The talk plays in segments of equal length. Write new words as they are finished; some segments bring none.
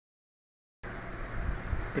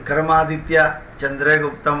വിക്രമാദിത്യ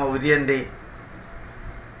ചന്ദ്രഗുപ്ത മൗര്യന്റെ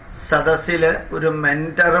സദസ്സിൽ ഒരു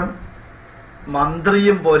മെന്ററും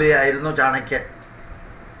മന്ത്രിയും പോലെയായിരുന്നു ചാണക്യൻ.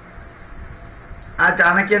 ആ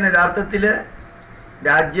ചാണക്യൻ യഥാർത്ഥത്തിൽ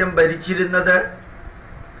രാജ്യം ഭരിച്ചിരുന്നത്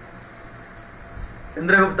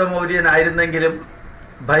ചന്ദ്രഗുപ്ത മൗര്യനായിരുന്നെങ്കിലും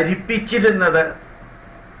ഭരിപ്പിച്ചിരുന്നത്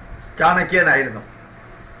ചാണക്യനായിരുന്നു.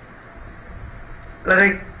 വളരെ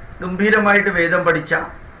ഗംഭീരമായിട്ട് വേദം പഠിച്ച,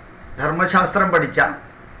 ധർമ്മശാസ്ത്രം പഠിച്ച,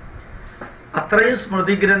 അത്രയും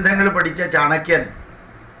സ്മൃതി ഗ്രന്ഥങ്ങൾ പഠിച്ച ചാണക്യൻ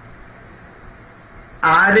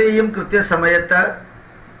ആരെയും കൃത്യസമയത്ത്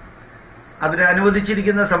അതിന്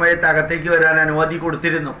അനുവദിച്ചിരിക്കുന്ന സമയത്ത് അകത്തേക്ക് വരാൻ അനുമതി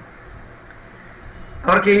കൊടുത്തിരുന്നു.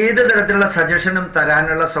 അവർക്ക് ഏത് തരത്തിലുള്ള സജഷനും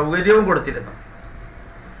തരാനുള്ള സൗകര്യവും കൊടുത്തിരുന്നു.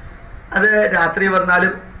 അത് രാത്രി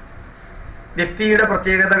വന്നാലും വ്യക്തിയുടെ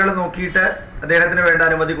പ്രത്യേകതകൾ നോക്കിയിട്ട് അദ്ദേഹത്തിന് വേണ്ട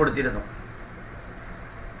അനുമതി കൊടുത്തിരുന്നു.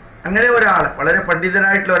 അങ്ങനെ ഒരാൾ, വളരെ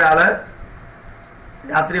പണ്ഡിതനായിട്ടുള്ള ഒരാൾ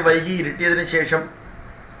രാത്രി വൈകി ഇരുട്ടിയതിനു ശേഷം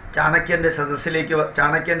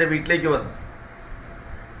ചാണക്യന്റെ വീട്ടിലേക്ക് വന്നു.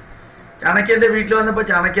 ചാണക്യന്റെ വീട്ടിൽ വന്നപ്പോൾ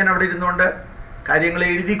ചാണക്യൻ അവിടെ ഇരുന്നുകൊണ്ട് കാര്യങ്ങൾ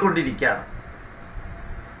എഴുതിക്കൊണ്ടിരിക്കുകയാണ്,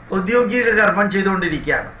 ഔദ്യോഗിക കർമ്മം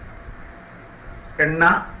ചെയ്തുകൊണ്ടിരിക്കുകയാണ്. എണ്ണ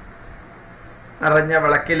നിറഞ്ഞ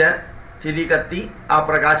വിളക്കില് തിരി കത്തി ആ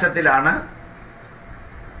പ്രകാശത്തിലാണ്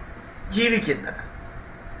ജീവിക്കുന്നത്,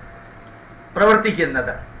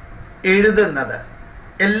 പ്രവർത്തിക്കുന്നത്, എഴുതുന്നത്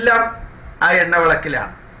എല്ലാം ആ എണ്ണ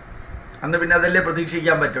വിളക്കിലാണ്. അന്ന് പിന്നെ അതല്ലേ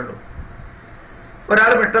പ്രതീക്ഷിക്കാൻ പറ്റുള്ളൂ.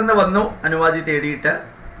 ഒരാൾ പെട്ടെന്ന് വന്നു അനുമതി തേടിയിട്ട്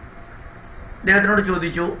അദ്ദേഹത്തിനോട്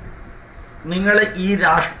ചോദിച്ചു, നിങ്ങൾ ഈ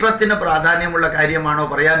രാഷ്ട്രത്തിന് പ്രാധാന്യമുള്ള കാര്യമാണോ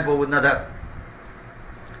പറയാൻ പോകുന്നത്,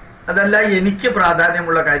 അതല്ല എനിക്ക്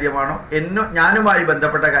പ്രാധാന്യമുള്ള കാര്യമാണോ, ഞാനുമായി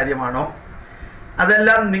ബന്ധപ്പെട്ട കാര്യമാണോ,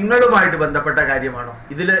 അതെല്ലാം നിങ്ങളുമായിട്ട് ബന്ധപ്പെട്ട കാര്യമാണോ?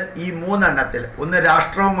 ഇതിൽ ഈ മൂന്നെണ്ണത്തിൽ, ഒന്ന്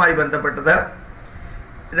രാഷ്ട്രവുമായി ബന്ധപ്പെട്ടത്,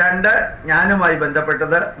 രണ്ട് ഞാനുമായി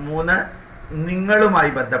ബന്ധപ്പെട്ടത്, മൂന്ന്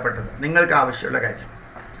നിങ്ങളുമായി ബന്ധപ്പെട്ടത്, നിങ്ങൾക്ക് ആവശ്യമുള്ള കാര്യം.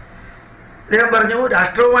 അദ്ദേഹം പറഞ്ഞു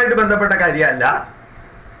രാഷ്ട്രവുമായിട്ട് ബന്ധപ്പെട്ട കാര്യമല്ല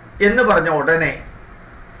എന്ന് പറഞ്ഞ ഉടനെ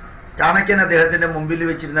ചാണക്യൻ അദ്ദേഹത്തിന്റെ മുമ്പിൽ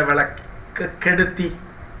വെച്ചിരുന്ന വിളക്ക്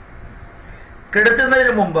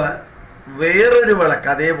കെടുത്തുന്നതിന് മുമ്പ് വേറൊരു വിളക്ക്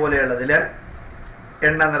അതേപോലെയുള്ളതിൽ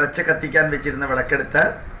എണ്ണ നിറച്ച് കത്തിക്കാൻ വെച്ചിരുന്ന വിളക്കെടുത്ത്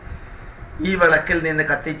ഈ വിളക്കിൽ നിന്ന്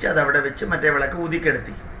കത്തിച്ച് അതവിടെ വെച്ച് മറ്റേ വിളക്ക്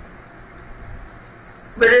ഊതിക്കെടുത്തി.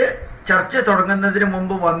 ഇവര് ചർച്ച തുടങ്ങുന്നതിന്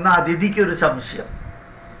മുമ്പ് വന്ന അതിഥിക്കൊരു സംശയം.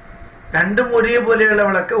 രണ്ടും ഒരേപോലെയുള്ള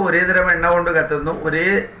വിളക്ക് ഒരേ തരം എണ്ണ കൊണ്ട് കത്തുന്നു, ഒരേ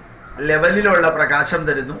ലെവലിലുള്ള പ്രകാശം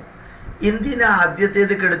തരുന്നു, എന്തിനാ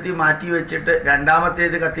ആദ്യത്തേത് കെടുത്തി മാറ്റി വെച്ചിട്ട്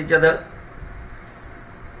രണ്ടാമത്തേത് കത്തിച്ചത്?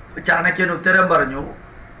 ചാണക്യൻ ഉത്തരം പറഞ്ഞു,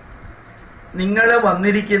 നിങ്ങൾ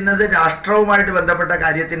വന്നിരിക്കുന്നത് രാഷ്ട്രവുമായിട്ട് ബന്ധപ്പെട്ട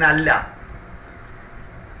കാര്യത്തിനല്ല.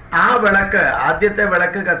 ആ വിളക്ക്, ആദ്യത്തെ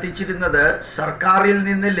വിളക്ക് കത്തിച്ചിരുന്നത് സർക്കാരിൽ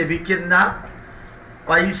നിന്ന് ലഭിക്കുന്ന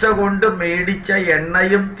പൈസ കൊണ്ട് മേടിച്ച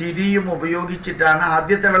എണ്ണയും തിരിയും ഉപയോഗിച്ചിട്ടാണ്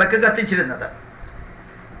ആദ്യത്തെ വിളക്ക് കത്തിച്ചിരുന്നത്.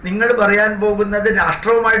 നിങ്ങൾ പറയാൻ പോകുന്നത്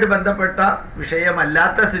രാഷ്ട്രവുമായിട്ട് ബന്ധപ്പെട്ട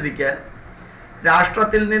വിഷയമല്ലാത്ത സ്ഥിതിക്ക്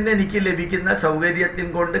രാഷ്ട്രത്തിൽ നിന്ന് എനിക്ക് ലഭിക്കുന്ന സൗകര്യത്തിൻ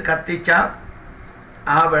കൊണ്ട് കത്തിച്ച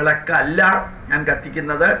ആ വിളക്കല്ല ഞാൻ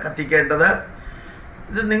കത്തിക്കേണ്ടത്.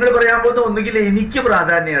 ഇത് നിങ്ങൾ പറയാൻ പോകുന്ന ഒന്നുകിൽ എനിക്ക്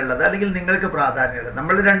പ്രാധാന്യമുള്ളത് അല്ലെങ്കിൽ നിങ്ങൾക്ക് പ്രാധാന്യമുള്ളത്,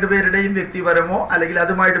 നമ്മൾ രണ്ടുപേരുടെയും വ്യക്തിപരമോ അല്ലെങ്കിൽ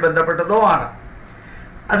അതുമായിട്ട് ബന്ധപ്പെട്ടതോ ആണ്.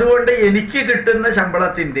 അതുകൊണ്ട് എനിക്ക് കിട്ടുന്ന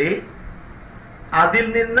ശമ്പളത്തിൻ്റെ അതിൽ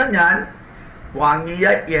നിന്ന് ഞാൻ വാങ്ങിയ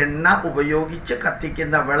എണ്ണ ഉപയോഗിച്ച്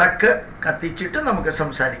കത്തിക്കുന്ന വിളക്ക് കത്തിച്ചിട്ട് നമുക്ക്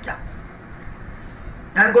സംസാരിക്കാം.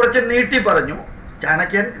 ഞാൻ കുറച്ച് നീട്ടി പറഞ്ഞു.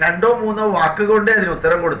 ചാണക്യൻ രണ്ടോ മൂന്നോ വാക്കുകൊണ്ടേ അതിന്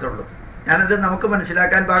ഉത്തരം കൊടുത്തുള്ളൂ. ഞാനത് നമുക്ക്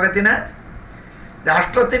മനസ്സിലാക്കാൻ പാകത്തിന്,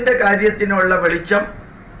 രാഷ്ട്രത്തിന്റെ കാര്യത്തിനുള്ള വെളിച്ചം,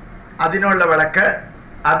 അതിനുള്ള വിളക്ക്,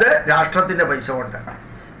 അത് രാഷ്ട്രത്തിന്റെ പൈസ കൊണ്ട്,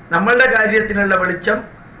 നമ്മളുടെ കാര്യത്തിനുള്ള വെളിച്ചം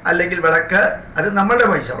അല്ലെങ്കിൽ വിളക്ക്, അത് നമ്മളുടെ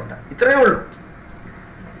പൈസ കൊണ്ട്. ഇത്രയേ ഉള്ളൂ.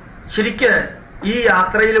 ശരിക്ക് ഈ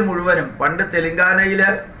യാത്രയിൽ മുഴുവനും പണ്ട് തെലങ്കാനയിലെ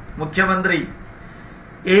മുഖ്യമന്ത്രി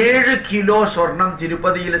 7 കിലോ സ്വർണം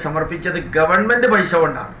തിരുപ്പതിയിൽ സമർപ്പിച്ചത് ഗവൺമെന്റ് പൈസ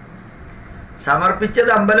കൊണ്ടാണ്. സമർപ്പിച്ചത്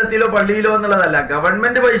അമ്പലത്തിലോ പള്ളിയിലോ എന്നുള്ളതല്ല,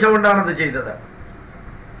 ഗവൺമെന്റ് പൈസ കൊണ്ടാണത് ചെയ്തത്.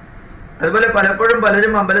 അതുപോലെ പലപ്പോഴും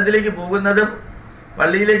പലരും അമ്പലത്തിലേക്ക് പോകുന്നതും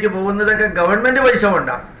പള്ളിയിലേക്ക് പോകുന്നതൊക്കെ ഗവൺമെന്റ് പൈസ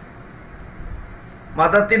കൊണ്ടാണ്.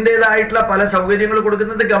 മതത്തിൻ്റെതായിട്ടുള്ള പല സൗകര്യങ്ങൾ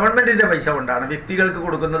കൊടുക്കുന്നത് ഗവൺമെന്റിന്റെ പൈസ കൊണ്ടാണ്, വ്യക്തികൾക്ക്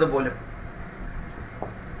കൊടുക്കുന്നത് പോലും.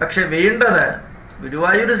 പക്ഷെ വേണ്ടത്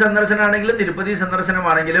ഗുരുവായൂർ സന്ദർശനമാണെങ്കിലും തിരുപ്പതി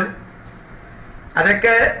സന്ദർശനമാണെങ്കിലും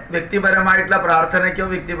അതൊക്കെ വ്യക്തിപരമായിട്ടുള്ള പ്രാർത്ഥനയ്ക്കോ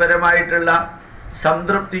വ്യക്തിപരമായിട്ടുള്ള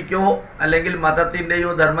സംതൃപ്തിക്കോ അല്ലെങ്കിൽ മതത്തിൻ്റെയോ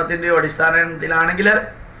ധർമ്മത്തിൻ്റെയോ അടിസ്ഥാനത്തിലാണെങ്കിൽ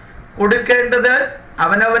കൊടുക്കേണ്ടത്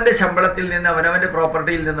അവനവന്റെ ശമ്പളത്തിൽ നിന്ന്, അവനവന്റെ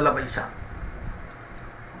പ്രോപ്പർട്ടിയിൽ നിന്നുള്ള പൈസ.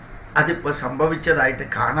 അതിപ്പോൾ സംഭവിച്ചതായിട്ട്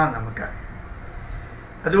കാണാം നമുക്ക്.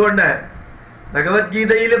 അതുകൊണ്ട്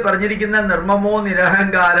ഭഗവത്ഗീതയിൽ പറഞ്ഞിരിക്കുന്ന നിർമ്മമോ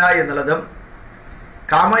നിരഹങ്കാര എന്നുള്ളതും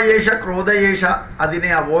കാമയേഷ ക്രോധയേഷ അതിനെ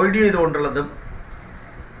അവോയ്ഡ് ചെയ്തുകൊണ്ടുള്ളതും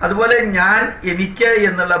അതുപോലെ ഞാൻ എനിക്ക്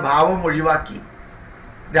എന്നുള്ള ഭാവം ഒഴിവാക്കി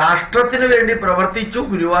രാഷ്ട്രത്തിനു വേണ്ടി പ്രവർത്തിച്ചു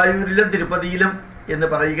ഗുരുവായൂരിലും തിരുപ്പതിയിലും എന്ന്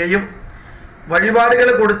പറയുകയും വഴിപാടുകൾ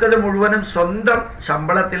കൊടുത്തത് മുഴുവനും സ്വന്തം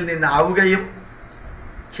ശമ്പളത്തിൽ നിന്നാവുകയും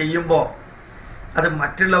ചെയ്യുമ്പോൾ അത്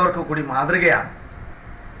മറ്റുള്ളവർക്ക് കൂടി മാതൃകയാണ്.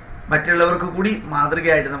 മറ്റുള്ളവർക്ക് കൂടി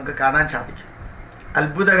മാതൃകയായിട്ട് നമുക്ക് കാണാൻ സാധിക്കും.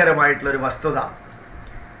 അത്ഭുതകരമായിട്ടുള്ളൊരു വസ്തുത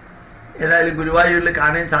ഏതായാലും ഗുരുവായൂരിൽ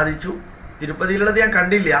കാണാൻ സാധിച്ചു. തിരുപ്പതിയിലുള്ളത് ഞാൻ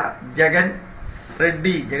കണ്ടില്ല.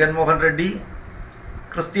 ജഗൻമോഹൻ റെഡ്ഡി,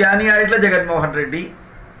 ക്രിസ്ത്യാനിയായിട്ടുള്ള ജഗൻമോഹൻ റെഡ്ഡി,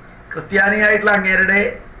 ക്രിസ്ത്യാനിയായിട്ടുള്ള അങ്ങേരുടെ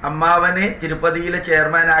അമ്മാവനെ തിരുപ്പതിയിലെ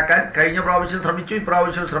ചെയർമാനാക്കാൻ കഴിഞ്ഞ പ്രാവശ്യം ശ്രമിച്ചു,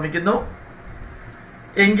 ഇപ്രാവശ്യം ശ്രമിക്കുന്നു.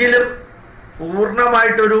 എങ്കിലും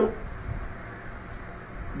പൂർണ്ണമായിട്ടൊരു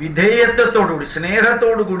വിധേയത്വത്തോടുകൂടി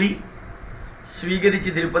സ്നേഹത്തോടുകൂടി സ്വീകരിച്ച്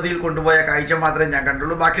തിരുപ്പതിയിൽ കൊണ്ടുപോയ കാഴ്ച മാത്രമേ ഞാൻ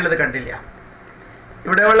കണ്ടുള്ളൂ. ബാക്കിയുള്ളത് കണ്ടില്ല.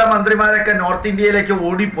 ഇവിടെയുള്ള മന്ത്രിമാരൊക്കെ നോർത്ത് ഇന്ത്യയിലേക്ക്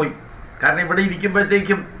ഓടിപ്പോയി. കാരണം ഇവിടെ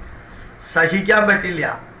ഇരിക്കുമ്പോഴത്തേക്കും സഹിക്കാൻ പറ്റില്ല.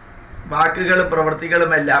 വാക്കുകളും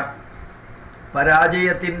പ്രവൃത്തികളുമെല്ലാം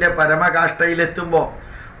പരാജയത്തിൻ്റെ പരമകാഷ്ഠയിലെത്തുമ്പോൾ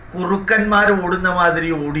കുറുക്കന്മാർ ഓടുന്ന മാതിരി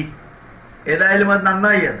ഓടി. ഏതായാലും അത്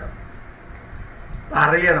നന്നായി. അത്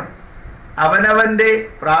അറിയണം. അവനവൻ്റെ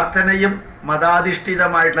പ്രാർത്ഥനയും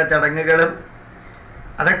മതാധിഷ്ഠിതമായിട്ടുള്ള ചടങ്ങുകളും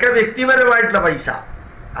അതൊക്കെ വ്യക്തിപരമായിട്ടുള്ള പൈസ,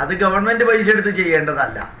 അത് ഗവൺമെൻറ് പൈസ എടുത്ത്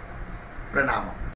ചെയ്യേണ്ടതല്ല. പ്രണാമം.